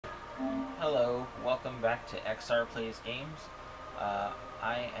Hello, welcome back to XR Plays Games.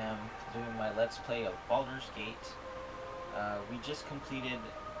 I am doing my Let's Play of Baldur's Gate. We just completed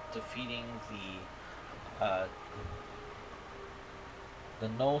defeating the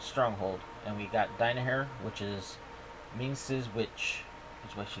Knoll Stronghold, and we got Dynahair, which is Minsc's witch,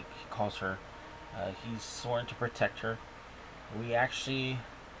 is what she calls her. He's sworn to protect her. We actually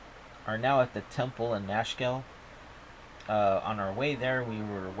are now at the temple in Nashkel. On our way there, we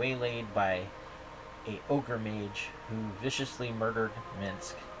were waylaid by a ogre mage who viciously murdered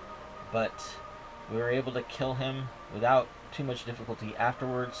Minsc, but we were able to kill him without too much difficulty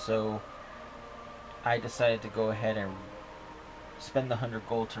afterwards, so I decided to go ahead and spend the 100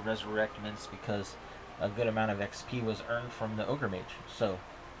 gold to resurrect Minsc because a good amount of XP was earned from the ogre mage. So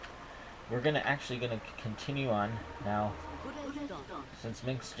we're actually gonna continue on now. Since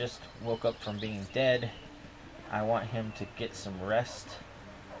Minsc just woke up from being dead, I want him to get some rest,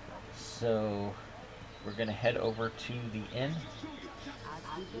 so we're going to head over to the inn,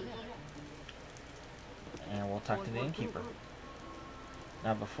 and we'll talk to the innkeeper.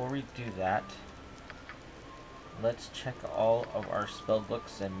 Now, before we do that, let's check all of our spell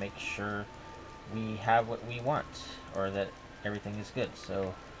books and make sure we have what we want, or that everything is good.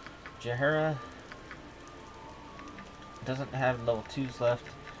 So, Jaheira doesn't have level 2s left.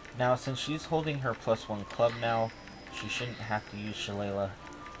 Now, since she's holding her +1 club now, she shouldn't have to use Shillelagh.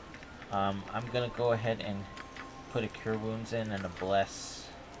 I'm going to go ahead and put a Cure Wounds in and a Bless.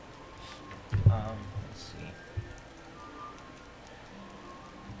 Let's see.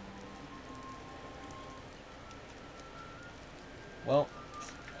 Well,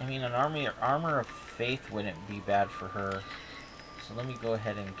 I mean, an armor of faith wouldn't be bad for her. So let me go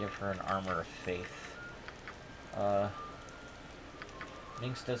ahead and give her an armor of faith.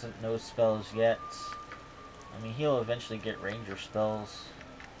 Minsc doesn't know spells yet. I mean, he'll eventually get ranger spells.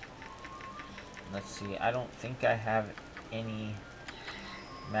 Let's see, I don't think I have any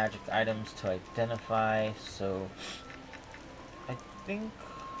magic items to identify, so I think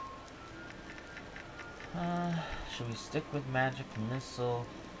should we stick with magic missile?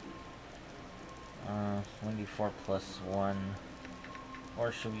 1d4 + 1,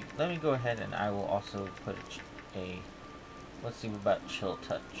 or should we, let me go ahead and I will also put a let's see about chill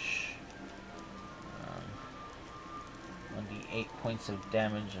touch. 1d8 points of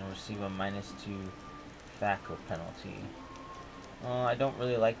damage and receive a -2 FACO penalty. I don't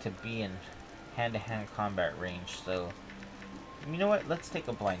really like to be in hand-to-hand combat range, so you know what? Let's take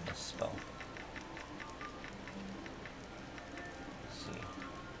a blindness spell. Let's see.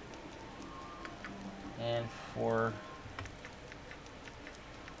 And for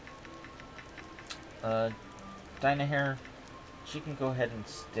Dynahair, she can go ahead and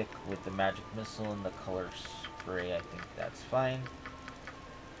stick with the magic missile in the color spray. I think that's fine.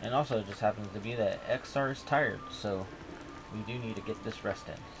 And also, it just happens to be that XR is tired, so we do need to get this rest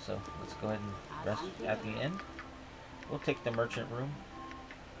in. So let's go ahead and rest at the inn. We'll take the merchant room.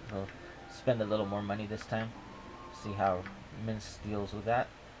 We'll spend a little more money this time. See how Minsc deals with that.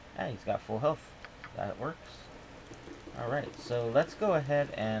 And he's got full health. That works. Alright, so let's go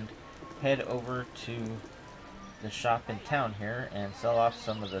ahead and head over to the shop in town here and sell off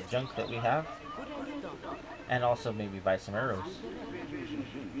some of the junk that we have. And also maybe buy some arrows.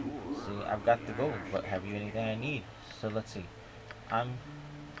 See, I've got the gold, but have you anything I need? So let's see. I'm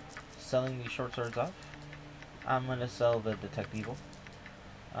selling these short swords off. I'm going to sell the Detect Evil.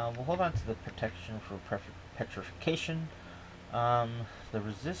 We'll hold on to the protection for petrification. The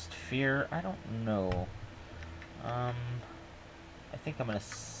resist fear, I don't know. I think I'm going to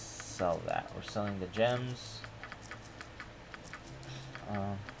sell that. We're selling the gems.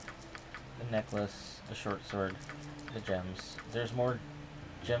 The necklace, the short sword, the gems. There's more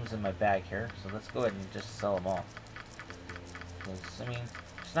gems in my bag here, so let's go ahead and just sell them all. Because, I mean,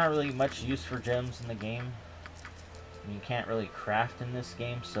 there's not really much use for gems in the game. You can't really craft in this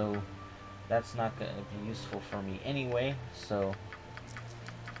game, so that's not going to be useful for me anyway. So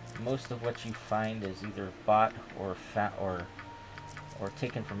most of what you find is either bought or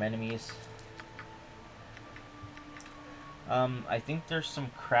taken from enemies. I think there's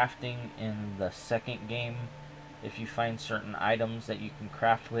some crafting in the second game if you find certain items that you can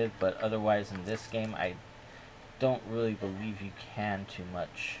craft with, but otherwise in this game I don't really believe you can too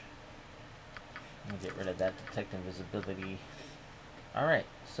much. Let me get rid of that detect invisibility. Alright,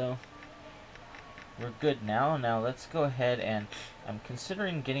 so we're good now. Now let's go ahead and I'm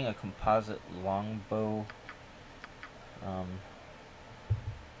considering getting a composite longbow.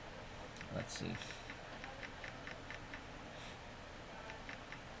 Let's see.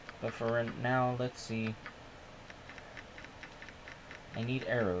 But for now, let's see. I need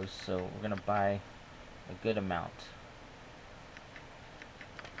arrows, so we're gonna buy a good amount.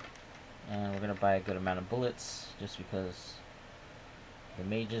 And we're gonna buy a good amount of bullets, just because the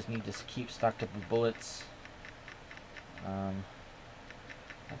mages need to keep stocked up with bullets. I'm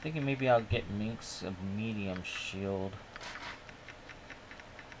thinking maybe I'll get Minsc a medium shield.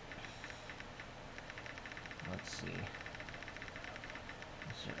 Let's see.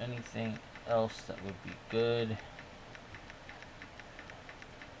 Is there anything else that would be good?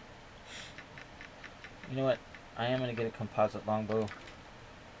 You know what? I am going to get a composite longbow. Let's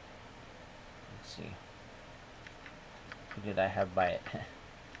see. Who did I have buy it?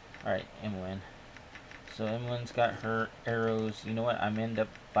 Alright, Imwin. So Imwin's got her arrows. You know what? I'm end up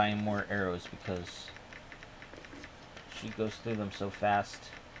buying more arrows because she goes through them so fast.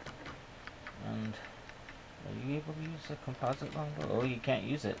 And are you able to use a composite longbow? Oh, you can't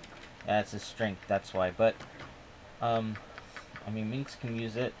use it. That's his strength, that's why. But I mean, Minsc can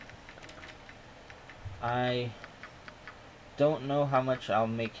use it. I don't know how much I'll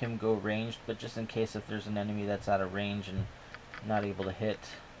make him go ranged, but just in case if there's an enemy that's out of range and not able to hit.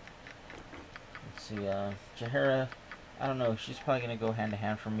 Let's see, Jaheira, I don't know, she's probably going to go hand to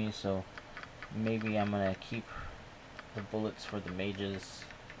hand for me, so maybe I'm going to keep the bullets for the mages.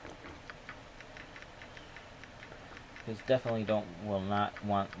 Because definitely will not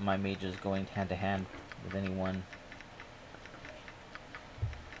want my mages going hand to hand with anyone.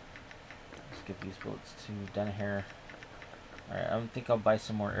 Let's give these bullets to Danaher. Alright, I think I'll buy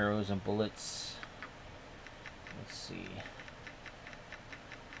some more arrows and bullets. Let's see.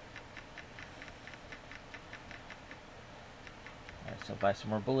 Alright, so buy some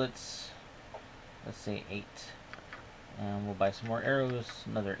more bullets. Let's say 8. And we'll buy some more arrows.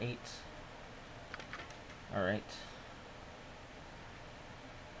 Another 8. Alright.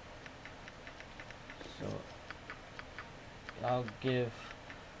 So I'll give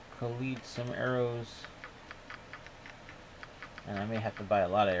Khalid some arrows. And I may have to buy a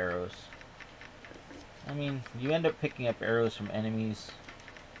lot of arrows. I mean, you end up picking up arrows from enemies.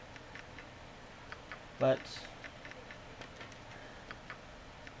 But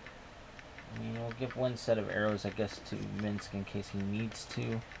I mean, we'll give one set of arrows, I guess, to Minsc in case he needs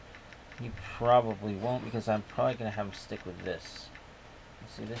to. He probably won't, because I'm probably going to have him stick with this.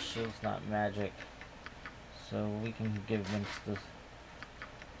 Let's see, this shield's not magic. So we can give Minsc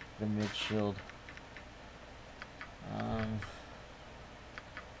the mid shield.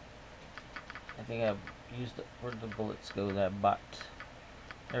 I think I've used it. Where'd the bullets go that I bought?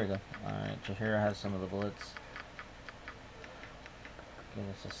 There we go. Alright, Jaheira has some of the bullets. Give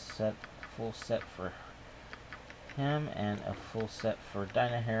us a set, full set for him, and a full set for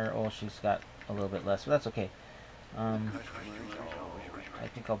Danaher. Oh, she's got a little bit less, but that's okay. I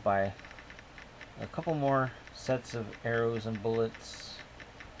think I'll buy a couple more sets of arrows and bullets.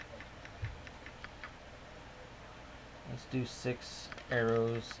 Let's do 6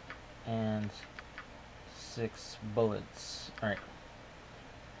 arrows and 6 bullets. Alright.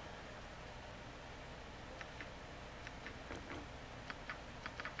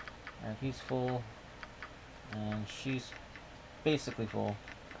 Alright, he's full. And she's basically full.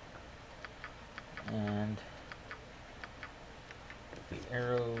 And the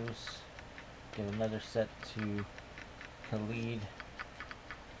arrows. Give another set to Khalid.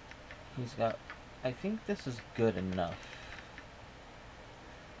 He's got... I think this is good enough.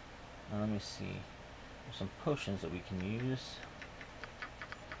 Now let me see. There's some potions that we can use.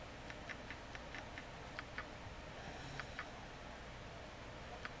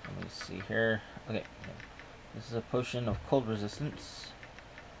 Let me see here. Okay. This is a potion of cold resistance.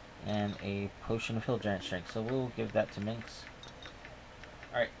 And a potion of hill giant strength. So we'll give that to Minsc.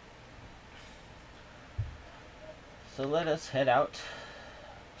 Alright. So let us head out.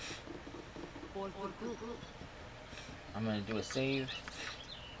 I'm going to do a save.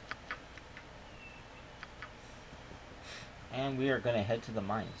 And we are going to head to the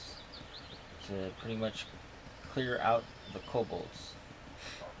mines to pretty much clear out the kobolds.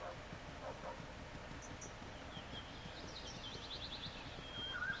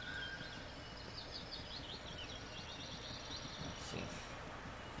 Let's see.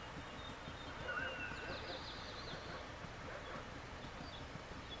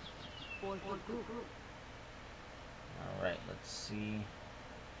 Alright, let's see.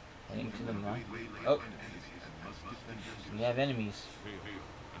 Heading to the mine. Oh! We have enemies.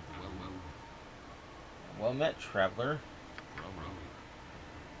 Well met, traveler.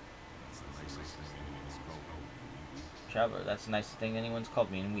 Traveler, that's the nicest thing anyone's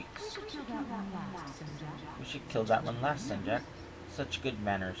called me in weeks. We should kill that one last, Senjak. Such good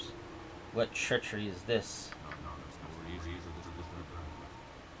manners. What treachery is this?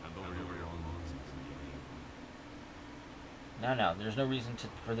 Now, there's no reason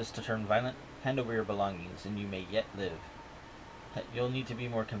for this to turn violent. Hand over your belongings, and you may yet live. You'll need to be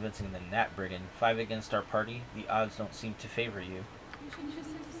more convincing than that, brigand. 5 against our party, the odds don't seem to favor you. You should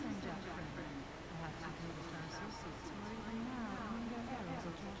listen to Senja, friend. Perhaps you've noticed our associates who are even now aiming their arrows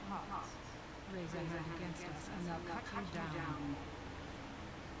at your hearts. Raise a hand against us, and they'll cut you down.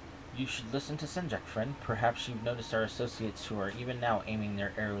 You should listen to Senjak, friend. Perhaps you've noticed our associates who are even now aiming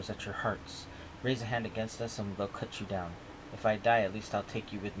their arrows at your hearts. Raise a hand against us, and they'll cut you down. If I die, at least I'll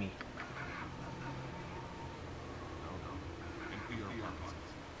take you with me.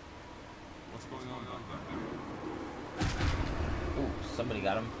 What's going on back there? Ooh, somebody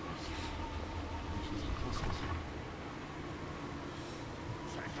got him.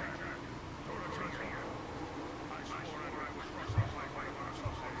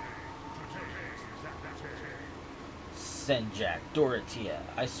 Senjak, Dorothea,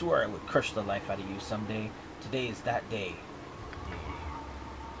 I swore I would crush the life out of you someday. Today is that day.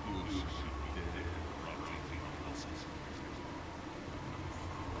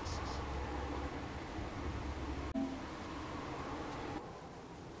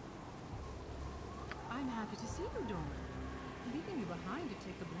 I'm happy to see you, Dawn. Leaving you behind to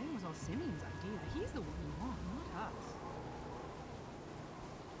take the blame was all Simeon's idea. He's the one you want, not us.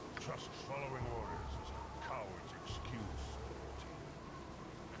 Just following orders is a coward's excuse.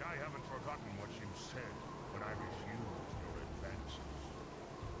 And I haven't forgotten what you said when I refused your advances.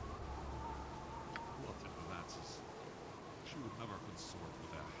 What advances? She would never consort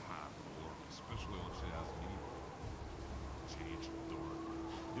with a half-orc, especially when she has me. Change, Dora.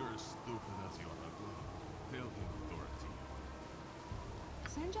 You're as stupid as you're ugly. Tell him, Dorothy.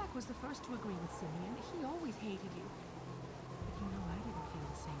 Senjak was the first to agree with Simeon. He always hated you. But you know I didn't feel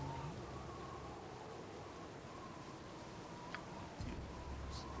the same way.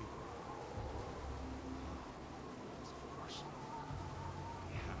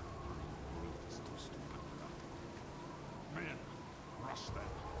 Men, rush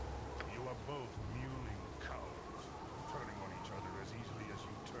them. You are both mewling cowards, turning on each other as easily as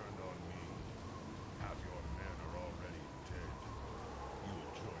you turned on me. Half your men are already dead. You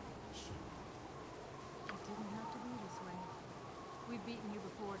will join them soon. It didn't have to be this way. We've beaten you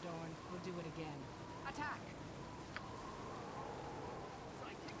before, Dorn. We'll do it again. Attack!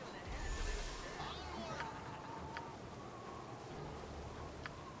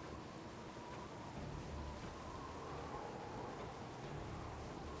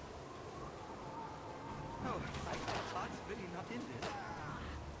 Oh, I thought really not in this.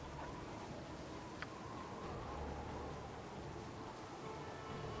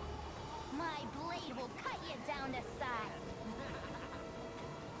 My blade will cut you down to size.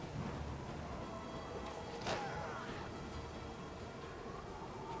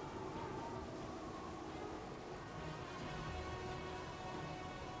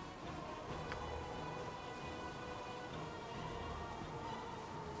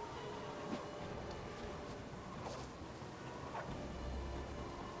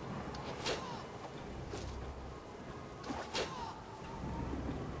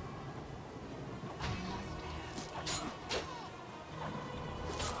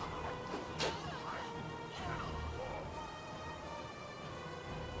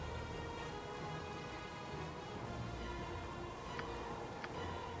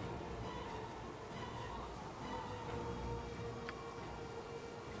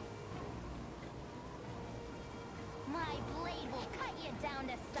 My blade will cut you down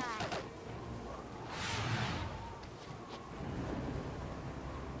to size.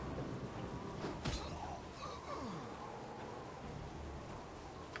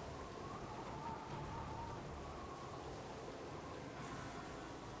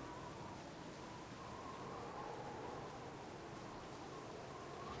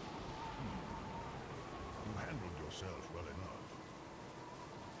 You handled yourself well enough.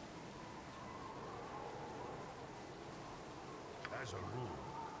 As a rule,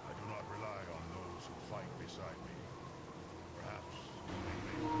 I do not rely on those who fight beside me. Perhaps you may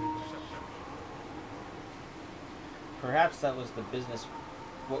make an exception. Perhaps that was the business.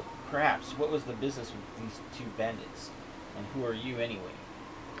 What was the business with these two bandits? And who are you anyway?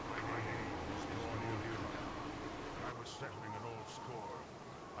 My name is Cornelius. I was settling an old score.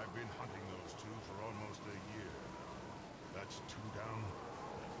 I've been hunting those two for almost a year now. That's 2 down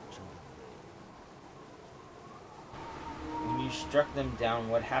and 2 to go. When you struck them down,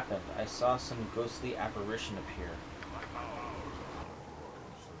 what happened? I saw some ghostly apparition appear. My powers are not your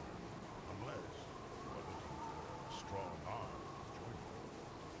concern, unless you are looking for a strong arm to join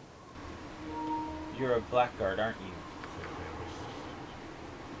you. You're a blackguard, aren't you?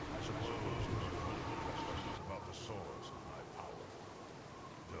 I suppose you have further questions about the source of my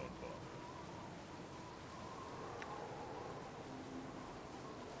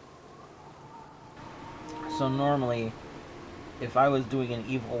So normally, if I was doing an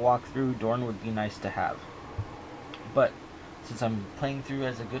evil walkthrough, Dorn would be nice to have. But since I'm playing through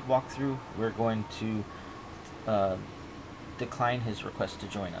as a good walkthrough, we're going to decline his request to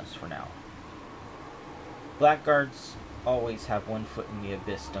join us for now. Blackguards always have one foot in the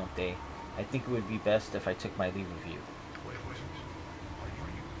abyss, don't they? I think it would be best if I took my leave of you. Wait. Are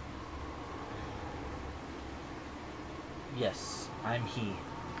you? Yes, I'm he. I'm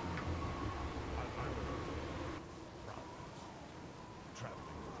problems.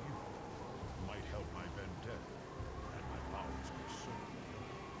 Traveling with you might help my vendetta and my powers could serve.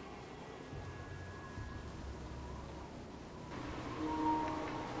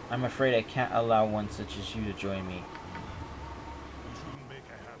 I'm afraid I can't allow one such as you to join me. You shouldn't make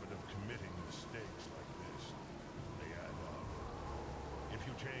a habit of committing mistakes like this. They add up. If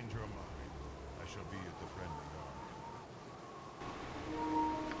you change your mind, I shall be at the friendly army.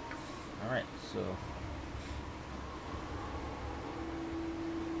 Alright, so...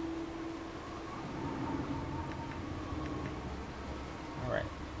 Alright.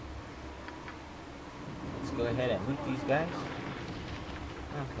 Let's go ahead and loot these guys.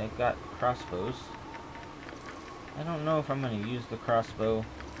 Oh, they've got crossbows. I don't know if I'm going to use the crossbow,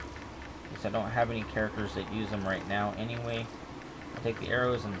 because I don't have any characters that use them right now anyway. I'll take the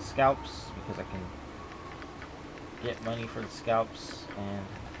arrows and the scalps, because I can get money for the scalps, and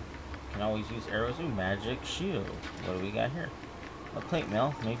can always use arrows. Ooh, magic shield. What do we got here? A plate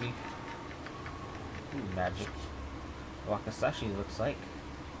mail, maybe. Ooh, magic. Wakasashi looks like.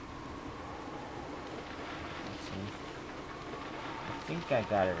 Let's see. I think I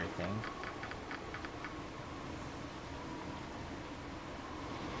got everything.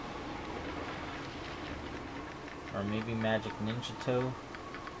 Or maybe magic ninja toe.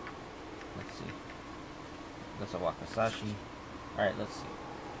 Let's see. That's a Wakasashi. Alright, let's see.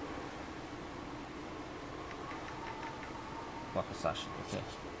 Wakasashi, okay.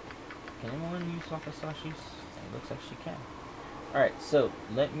 Can anyone use Wakasashis? It looks like she can. Alright, so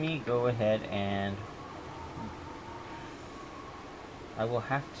let me go ahead and I will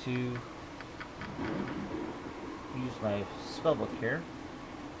have to use my spellbook here.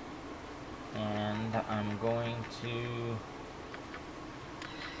 And I'm going to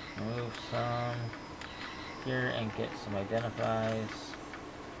remove some here and get some identifies.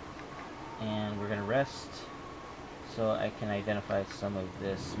 And we're going to rest so I can identify some of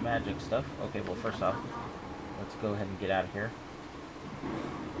this magic stuff. Okay, well first off, let's go ahead and get out of here.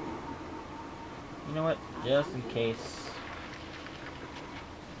 You know what? Just in case.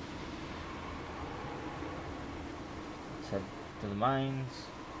 Let's head to the mines.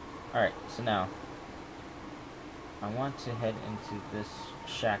 Alright, so now I want to head into this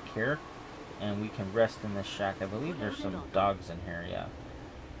shack here, and we can rest in this shack. I believe there's some dogs in here, yeah.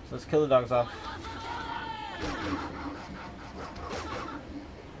 So let's kill the dogs off.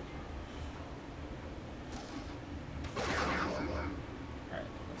 Alright,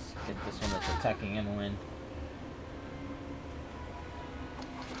 let's get this one that's attacking Emmeline.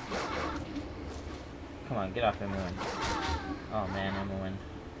 Come on, get off Emmeline. Oh man, Emmeline.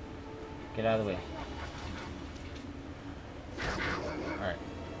 Get out of the way. Alright.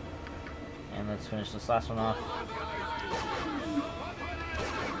 And let's finish this last one off.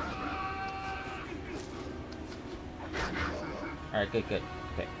 Alright, good.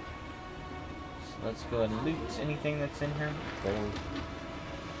 Okay. So let's go ahead and loot anything that's in here. Gold.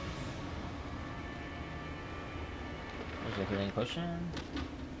 There's a healing potion.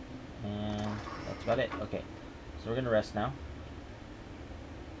 And that's about it. Okay. So we're gonna rest now.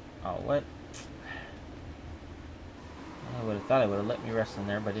 Oh, what? I would have thought it would have let me rest in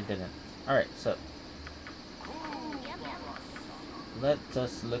there, but it didn't. Alright, so let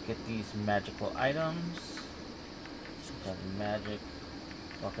us look at these magical items. We have a magic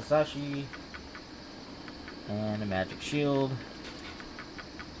Wakasashi and a magic shield.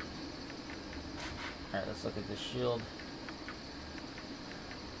 Alright, let's look at this shield.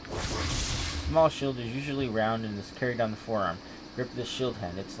 Small shield is usually round and is carried on the forearm. Grip this shield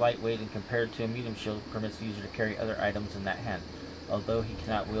hand. It's lightweight and compared to a medium shield permits the user to carry other items in that hand, although he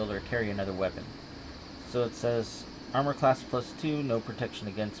cannot wield or carry another weapon. So it says, armor class +2, no protection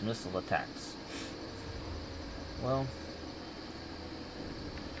against missile attacks. Well,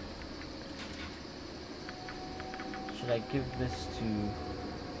 should I give this to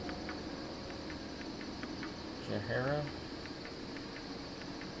Jahara?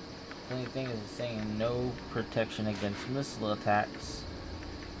 The only thing is it's saying no protection against missile attacks.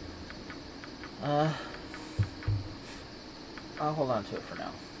 I'll hold on to it for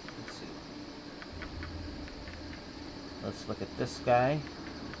now. Let's see. Let's look at this guy.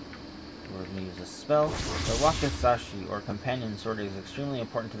 we're going to use a spell. The wakizashi, or companion sword, is extremely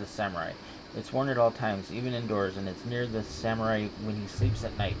important to the samurai. It's worn at all times, even indoors, and it's near the samurai when he sleeps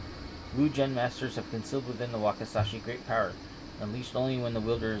at night. Wu-Gen masters have concealed within the wakizashi great power, unleashed only when the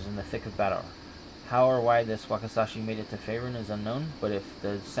wielder is in the thick of battle. How or why this wakizashi made it to Faerun is unknown, but if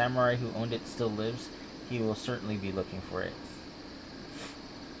the samurai who owned it still lives, he will certainly be looking for it.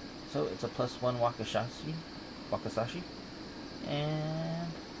 So it's a +1 wakizashi,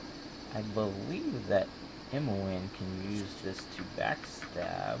 and I believe that Imoen can use this to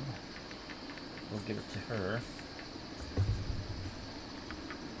backstab. We'll give it to her.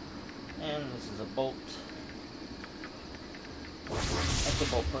 And this is a bolt. That's a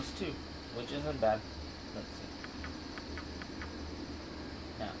bolt +2, which isn't bad. Let's see.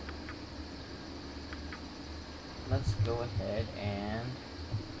 Now, let's go ahead and,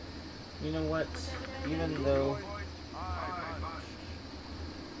 you know what, even though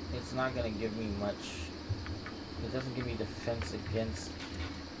it's not going to give me much, it doesn't give me defense against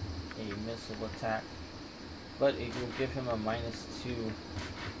a missile attack, but it will give him a -2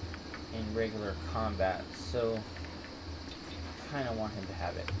 in regular combat, so I kind of want him to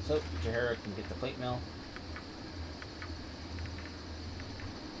have it. So Jaheira can get the plate mail.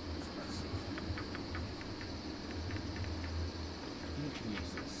 Let's see. Who can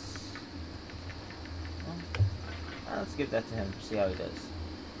use this? Well, let's give that to him, see how he does.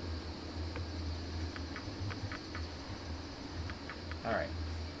 Alright.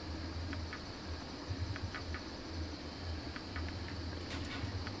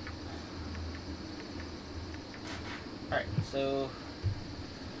 Alright, so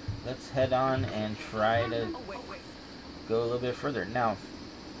let's head on and try to go a little bit further. Now,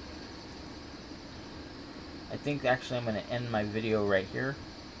 I think actually I'm going to end my video right here.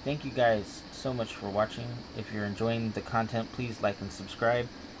 Thank you guys so much for watching. If you're enjoying the content, please like and subscribe.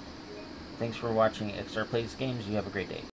 Thanks for watching XR Plays Games. You have a great day.